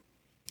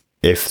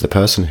 if the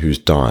person who's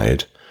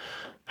died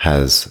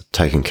has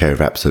taken care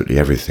of absolutely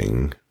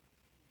everything,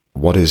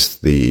 what is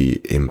the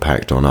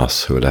impact on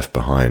us who are left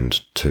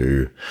behind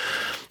to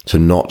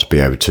not be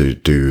able to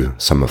do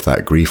some of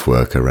that grief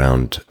work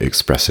around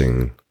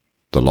expressing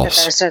the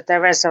loss?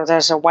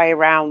 There's a way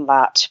around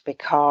that,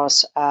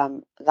 because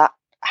that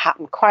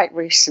happened quite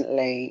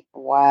recently,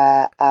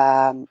 where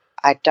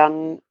I'd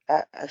done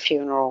a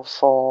funeral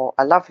for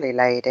a lovely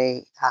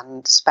lady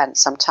and spent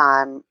some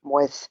time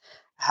with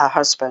her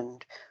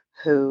husband,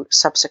 who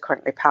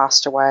subsequently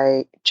passed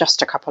away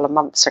just a couple of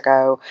months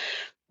ago,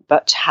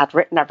 but had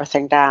written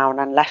everything down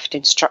and left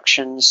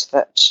instructions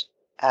that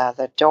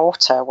the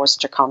daughter was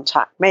to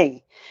contact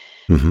me.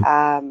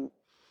 Mm-hmm.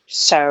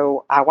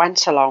 So I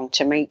went along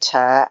to meet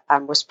her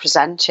and was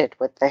presented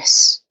with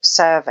this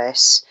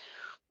service,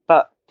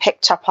 but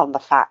picked up on the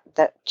fact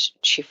that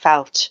she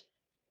felt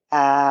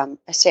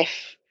as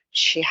if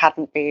she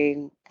hadn't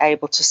been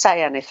able to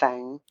say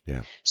anything.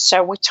 Yeah.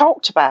 So we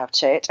talked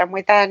about it, and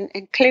we then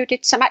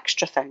included some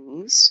extra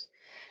things,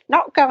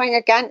 not going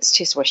against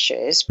his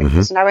wishes,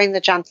 because knowing the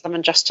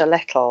gentleman just a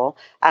little,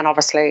 and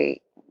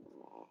obviously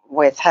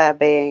with her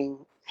being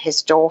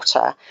his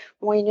daughter,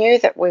 we knew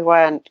that we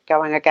weren't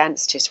going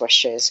against his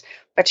wishes,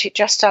 but it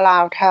just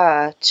allowed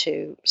her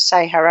to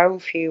say her own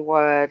few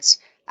words.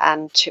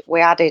 And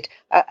we added,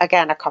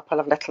 again, a couple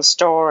of little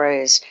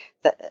stories.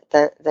 That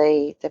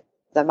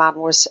the man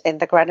was in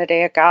the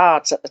Grenadier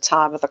Guards at the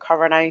time of the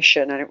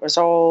coronation, and it was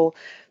all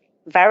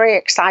very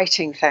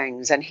exciting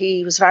things, and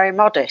he was very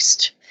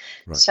modest.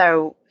 Right.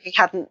 So he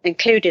hadn't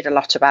included a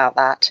lot about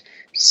that.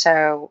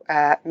 So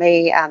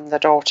me and the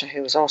daughter,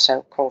 who was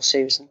also called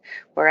Susan,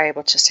 were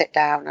able to sit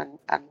down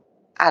and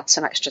add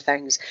some extra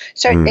things.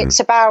 So it's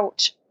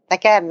about,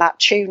 again, that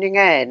tuning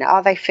in.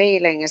 Are they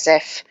feeling as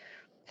if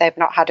they've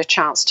not had a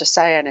chance to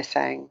say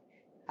anything?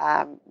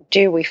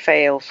 Do we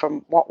feel,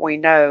 from what we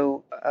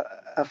know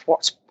of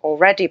what's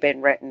already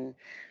been written,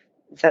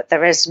 that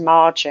there is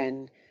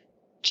margin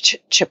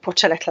to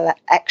put a little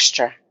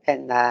extra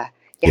in there?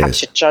 You have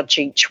to judge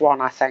each one,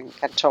 I think,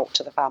 and talk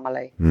to the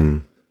family.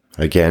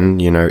 Again,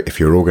 if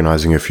you're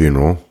organising a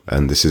funeral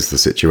and this is the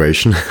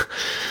situation,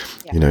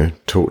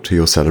 talk to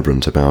your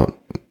celebrant about,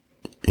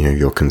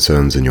 your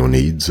concerns and your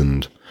needs.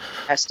 And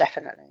yes,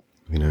 definitely.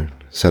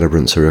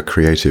 Celebrants are a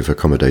creative,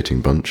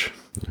 accommodating bunch.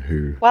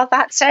 Well,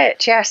 that's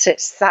it. Yes,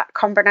 it's that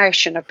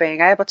combination of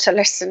being able to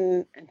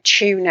listen and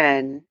tune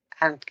in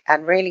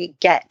and really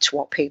get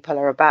what people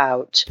are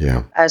about,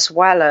 as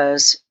well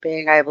as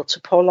being able to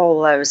pull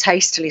all those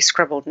hastily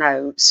scribbled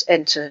notes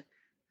into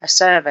a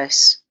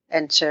service,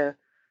 into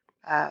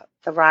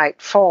the right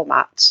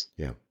format,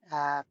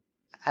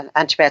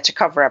 and to be able to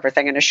cover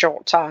everything in a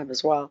short time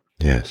as well.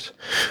 Yes.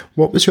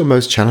 What was your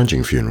most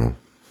challenging funeral?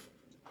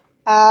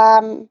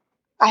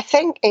 I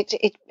think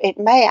it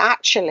may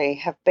actually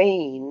have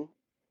been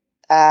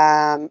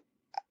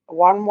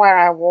one where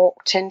I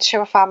walked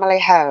into a family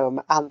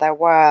home, and there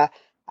were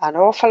an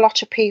awful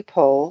lot of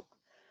people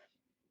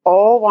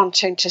all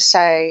wanting to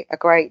say a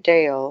great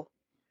deal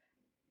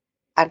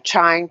and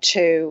trying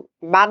to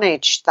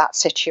manage that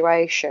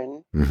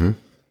situation.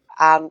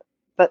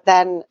 But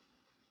then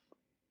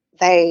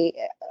a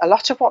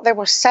lot of what they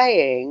were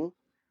saying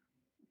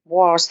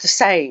was the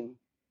same,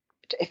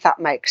 if that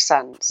makes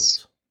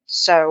sense.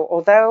 So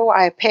although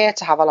I appear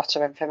to have a lot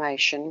of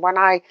information, when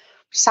I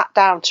sat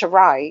down to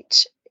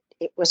write,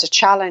 it was a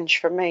challenge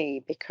for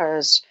me,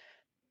 because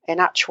in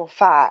actual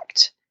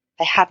fact,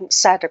 they hadn't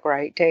said a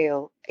great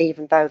deal,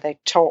 even though they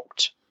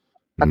talked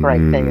a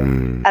great deal.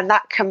 And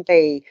that can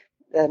be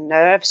the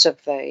nerves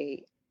of the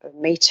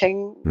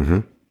meeting.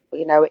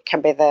 It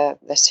can be the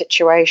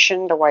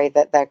situation, the way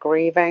that they're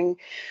grieving.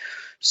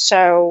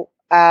 So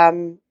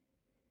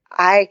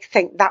I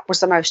think that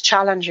was the most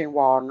challenging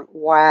one,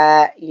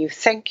 where you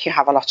think you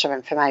have a lot of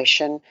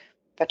information,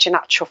 but in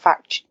actual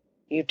fact,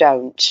 you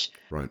don't.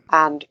 Right.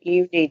 And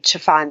you need to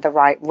find the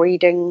right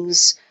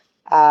readings.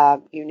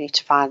 You need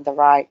to find the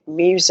right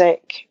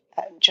music,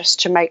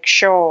 just to make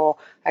sure,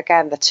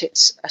 again, that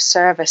it's a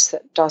service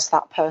that does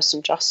that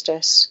person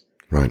justice.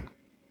 Right.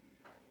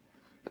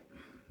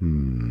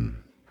 And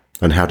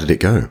how did it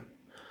go?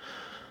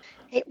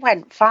 It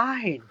went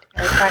fine.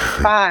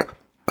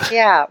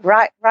 Yeah,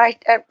 right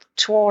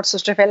towards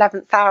sort of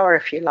 11th hour,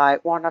 if you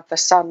like, one of the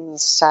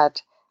sons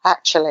said,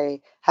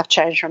 actually, I've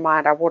changed my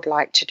mind. I would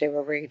like to do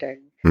a reading.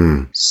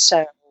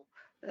 So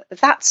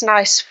that's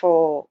nice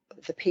for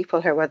the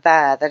people who were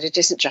there, that it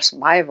isn't just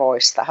my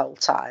voice the whole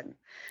time.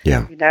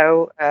 Yeah.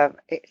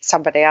 It's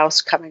somebody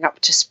else coming up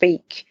to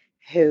speak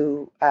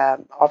who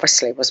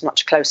obviously was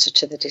much closer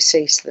to the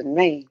deceased than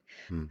me.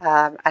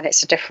 And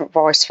it's a different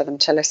voice for them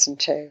to listen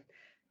to.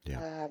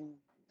 Yeah.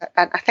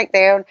 And I think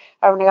the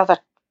only other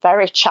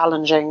very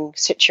challenging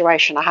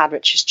situation I had,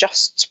 which has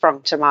just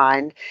sprung to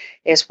mind,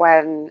 is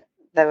when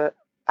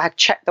I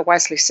checked the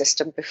Wesley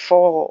system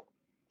before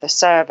the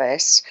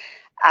service,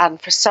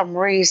 and for some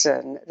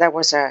reason there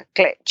was a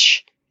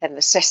glitch in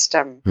the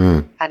system,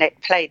 and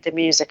it played the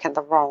music in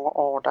the wrong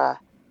order.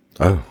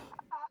 Oh.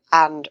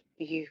 And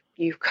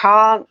you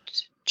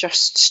can't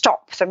just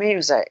stop the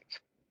music.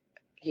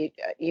 I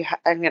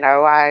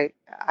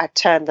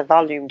turned the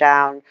volume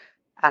down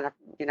and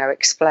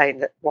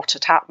explained that what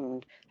had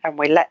happened, and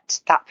we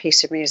let that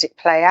piece of music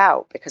play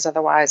out because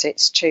otherwise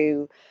it's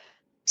too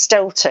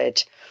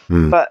stilted.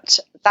 But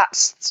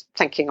that's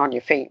thinking on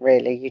your feet,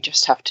 really. You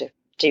just have to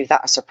do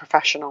that as a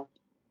professional.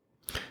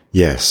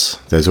 Yes,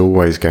 there's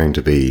always going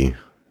to be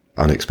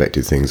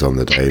unexpected things on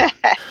the day.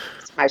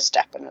 Most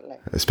definitely.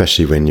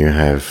 Especially when you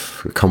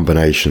have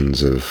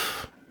combinations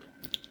of,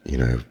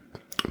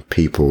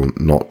 people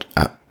not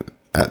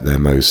at their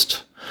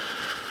most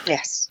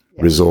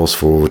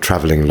resourceful,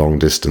 travelling long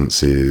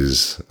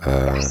distances.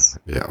 Yes.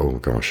 Yeah, oh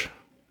gosh.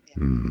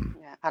 Yeah.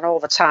 And all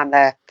the time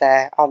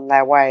they're on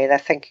their way. They're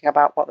thinking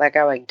about what they're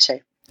going to.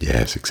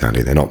 Yes,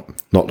 exactly. They're not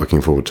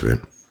looking forward to it.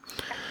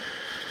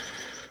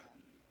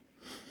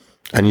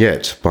 And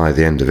yet, by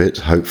the end of it,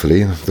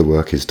 hopefully, the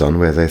work is done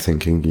where they're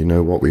thinking, you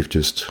know what, we've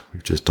just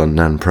done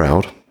Nan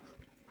proud.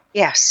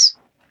 Yes.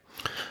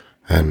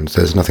 And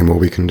there's nothing more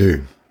we can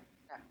do.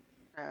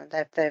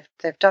 No,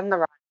 they've done the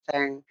right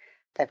thing.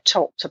 They've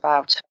talked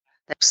about her.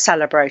 They've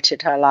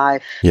celebrated her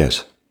life.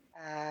 Yes.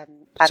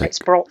 And it's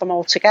brought them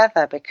all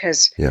together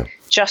because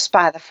just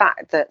by the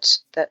fact that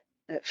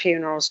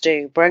funerals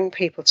do bring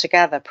people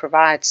together,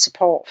 provide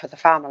support for the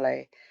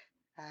family,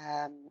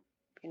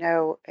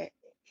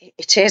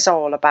 it is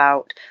all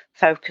about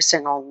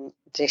focusing on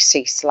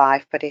deceased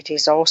life, but it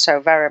is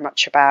also very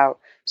much about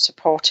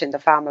supporting the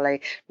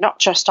family, not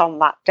just on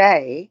that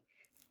day,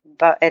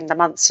 but in the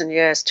months and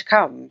years to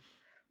come.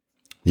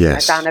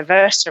 Yes. As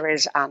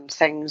anniversaries and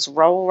things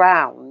roll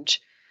round,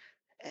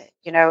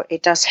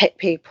 it does hit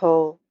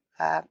people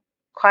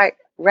quite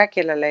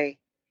regularly.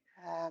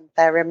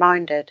 They're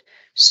reminded.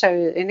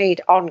 So they need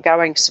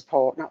ongoing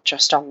support, not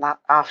just on that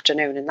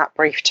afternoon in that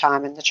brief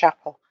time in the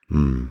chapel.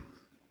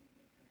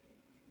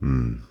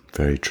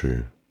 Very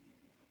true.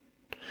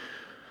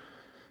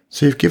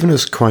 So you've given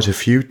us quite a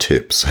few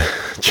tips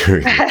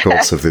during the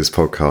course of this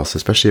podcast,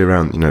 especially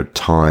around,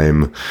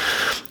 time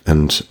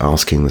and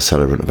asking the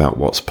celebrant about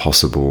what's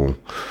possible.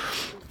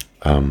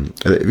 Have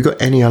you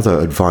got any other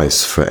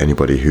advice for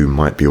anybody who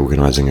might be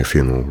organising a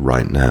funeral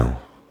right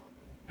now,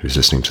 who's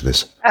listening to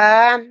this?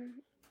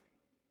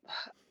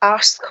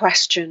 Ask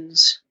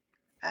questions.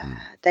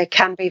 They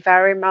can be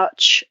very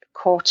much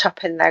caught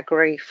up in their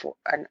grief,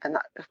 and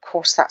that, of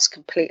course, that's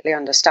completely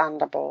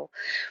understandable.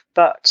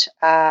 But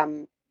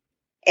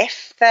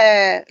if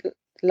their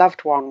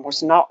loved one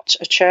was not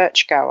a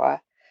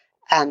churchgoer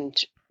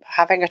and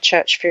having a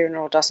church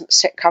funeral doesn't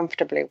sit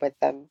comfortably with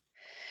them,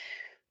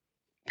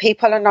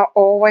 people are not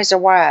always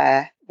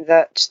aware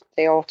that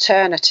the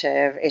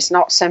alternative is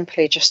not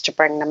simply just to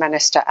bring the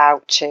minister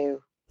out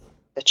to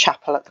the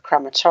chapel at the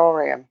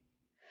crematorium.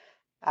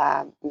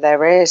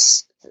 There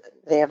is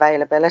the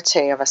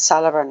availability of a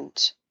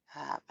celebrant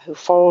who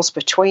falls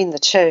between the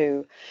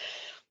two,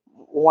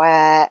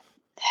 where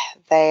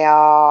they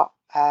are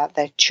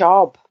their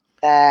job,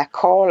 their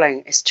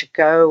calling is to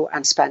go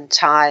and spend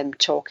time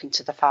talking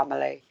to the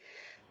family,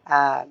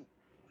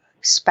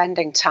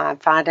 spending time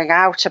finding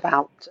out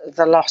about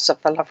the loss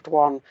of the loved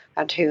one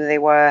and who they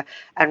were,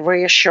 and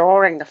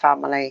reassuring the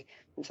family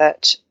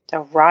that the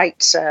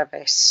right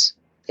service,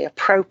 the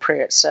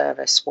appropriate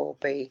service, will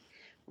be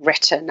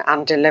written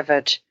and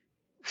delivered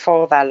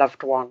for their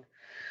loved one.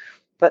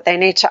 But they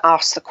need to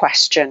ask the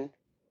question,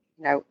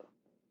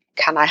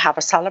 can I have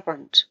a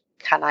celebrant?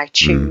 Can I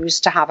choose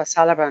to have a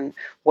celebrant?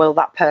 Will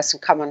that person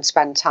come and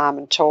spend time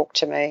and talk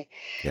to me?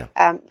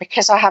 Yeah.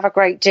 Because I have a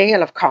great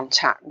deal of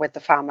contact with the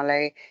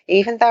family,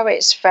 even though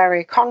it's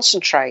very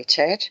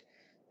concentrated.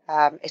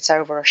 It's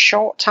over a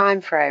short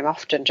time frame,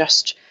 often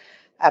just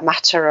a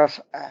matter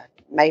of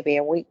maybe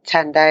a week,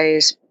 10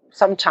 days,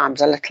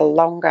 sometimes a little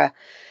longer.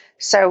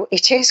 So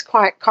it is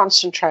quite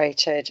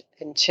concentrated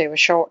into a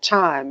short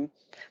time,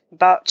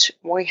 but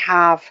we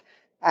have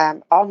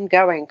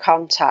ongoing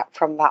contact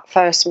from that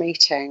first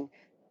meeting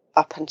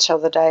up until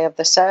the day of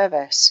the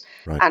service.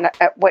 Right. And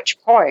at which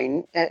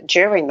point,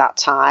 during that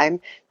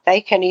time,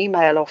 they can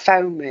email or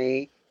phone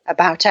me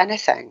about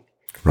anything.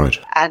 Right.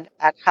 And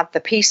have the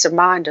peace of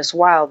mind as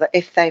well that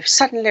if they've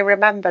suddenly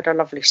remembered a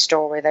lovely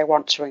story they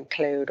want to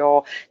include,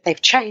 or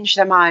they've changed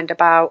their mind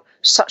about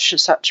such and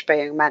such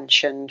being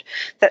mentioned,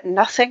 that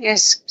nothing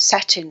is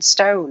set in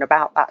stone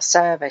about that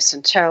service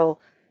until,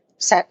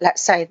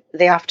 let's say,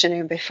 the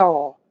afternoon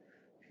before,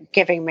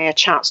 giving me a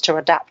chance to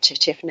adapt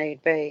it if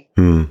need be.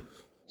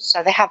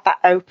 So they have that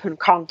open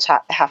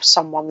contact. They have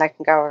someone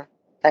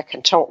they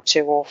can talk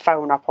to or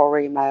phone up or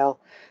email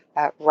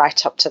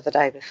right up to the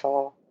day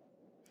before.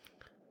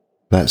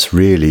 That's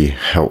really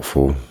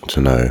helpful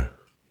to know.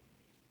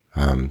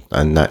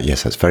 And that,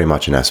 yes, that's very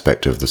much an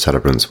aspect of the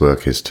celebrant's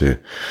work, is to,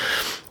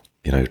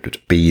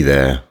 to be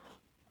there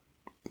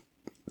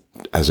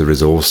as a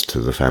resource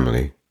to the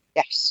family.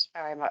 Yes,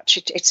 very much.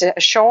 It's a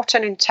short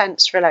and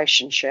intense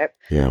relationship,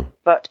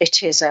 but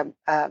it is an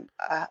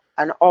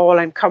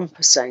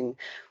all-encompassing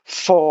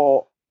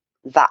for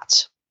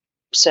that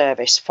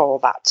service, for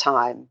that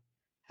time.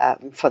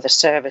 for the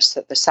service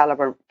that the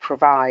celebrant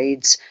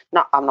provides.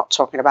 I'm not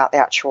talking about the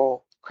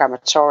actual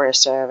crematoria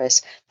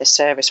service. The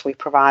service we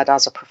provide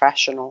as a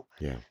professional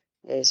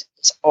is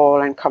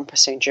all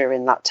encompassing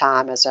during that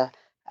time as a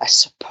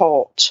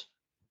support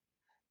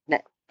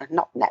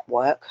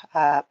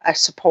a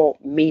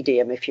support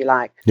medium, if you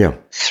like,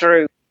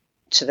 through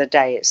to the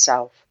day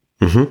itself.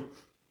 Mm-hmm.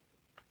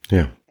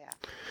 Yeah.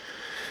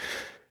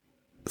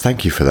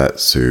 Thank you for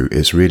that, Sue.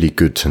 It's really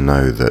good to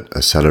know that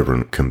a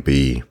celebrant can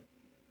be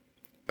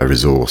a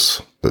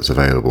resource that's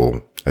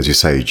available, as you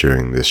say,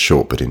 during this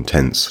short but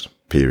intense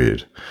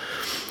period.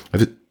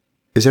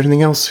 Is there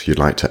anything else you'd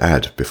like to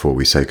add before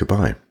we say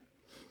goodbye?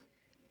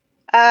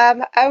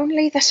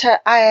 Only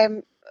that I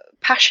am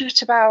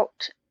passionate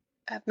about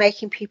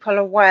making people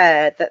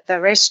aware that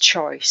there is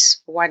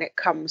choice when it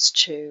comes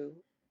to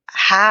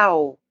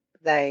how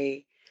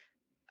they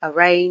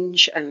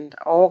arrange and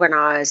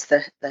organise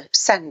the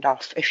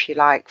send-off, if you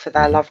like, for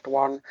their loved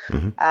one.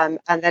 And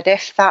that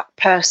if that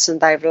person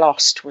they've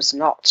lost was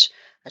not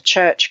a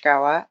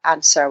churchgoer,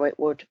 and so it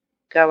would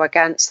go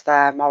against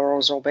their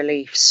morals or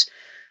beliefs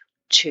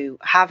to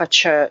have a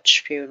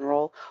church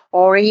funeral,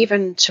 or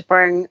even to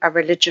bring a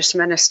religious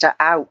minister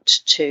out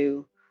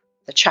to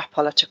the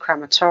chapel at a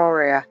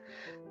crematoria,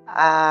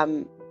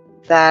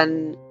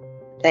 then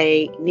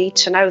they need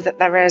to know that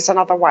there is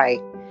another way.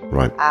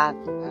 Right.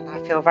 And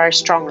I feel very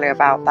strongly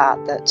about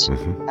that,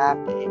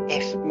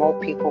 if more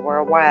people were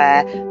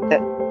aware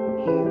that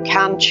you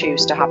can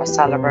choose to have a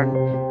celebrant,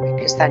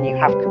 because then you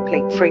have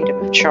complete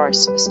freedom of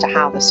choice as to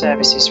how the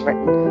service is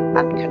written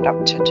and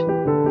conducted.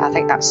 I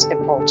think that's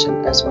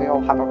important, as we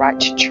all have a right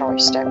to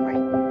choice, don't we?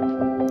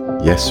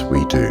 Yes,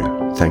 we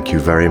do. Thank you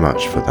very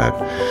much for that.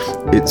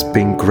 It's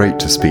been great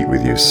to speak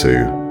with you,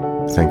 Sue.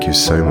 Thank you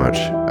so much.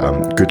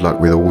 Good luck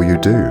with all you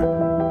do.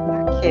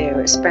 Thank you.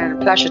 It's been a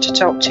pleasure to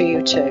talk to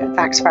you too.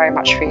 Thanks very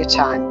much for your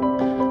time.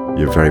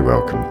 You're very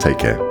welcome. Take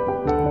care.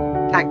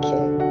 Thank you.